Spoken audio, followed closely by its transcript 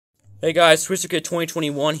Hey guys, Twister Kid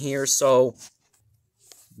 2021 here. So,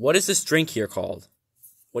 what is this drink here called?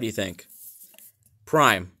 What do you think?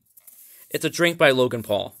 Prime. It's a drink by Logan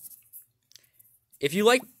Paul. If you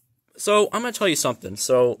like, so I'm gonna tell you something.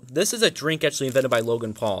 So this is a drink actually invented by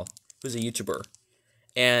Logan Paul, who's a YouTuber,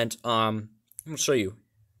 and I'm gonna show you.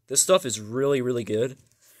 This stuff is really, really good,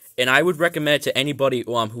 and I would recommend it to anybody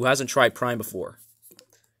who hasn't tried Prime before.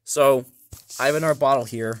 So I have another bottle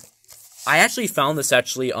here. I actually found this I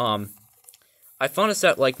found this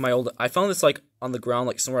at like I found this like on the ground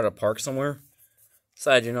like somewhere at a park somewhere.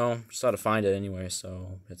 Decided, just how to find it anyway,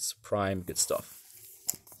 so it's Prime, good stuff.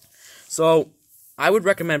 So I would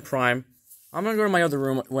recommend Prime. I'm gonna go to my other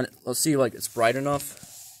room let's see like it's bright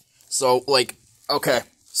enough. So okay,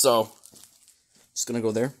 so just gonna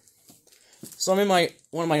go there. So I'm in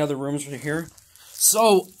one of my other rooms right here.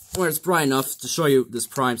 So where it's bright enough to show you this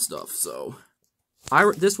Prime stuff. So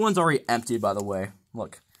this one's already empty, by the way.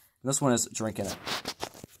 Look, this one is drinking it.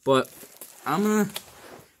 But I'm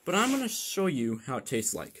gonna show you how it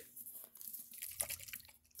tastes like.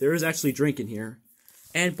 There is actually drink in here.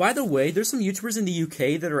 And by the way, there's some YouTubers in the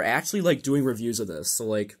UK that are actually like doing reviews of this.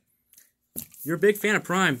 So you're a big fan of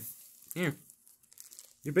Prime. Here.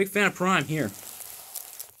 You're a big fan of Prime, here.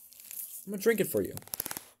 I'm gonna drink it for you.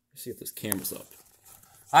 Let's see if this camera's up.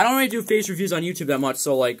 I don't really do face reviews on YouTube that much,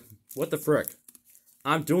 so what the frick?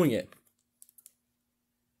 I'm doing it.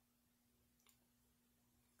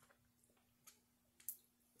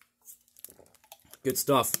 Good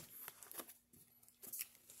stuff.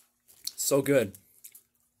 So good.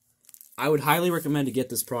 I would highly recommend to get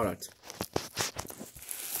this product.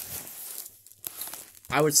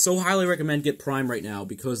 I would so highly recommend get Prime right now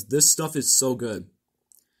because this stuff is so good.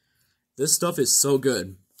 This stuff is so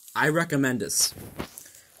good. I recommend this.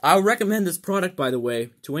 I would recommend this product, by the way,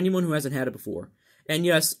 to anyone who hasn't had it before. And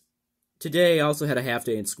yes, today I also had a half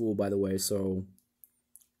day in school, by the way, so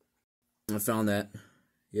I found that.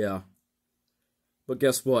 Yeah. But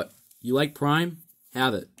guess what? You like Prime?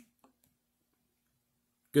 Have it.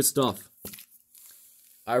 Good stuff.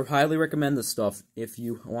 I highly recommend this stuff if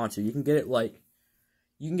you want to. You can get it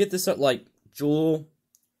you can get this at Jewel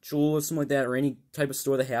or something like that, or any type of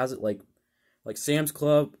store that has it, like Sam's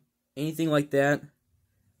Club, anything like that,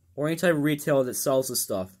 or any type of retailer that sells this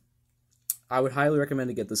stuff. I would highly recommend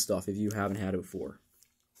to get this stuff if you haven't had it before.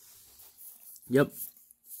 Yep.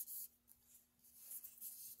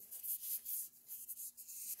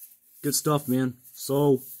 Good stuff, man.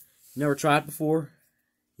 So, you never tried it before?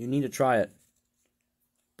 You need to try it.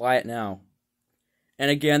 Buy it now.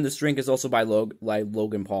 And again, this drink is also by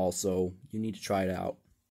Logan Paul, so you need to try it out.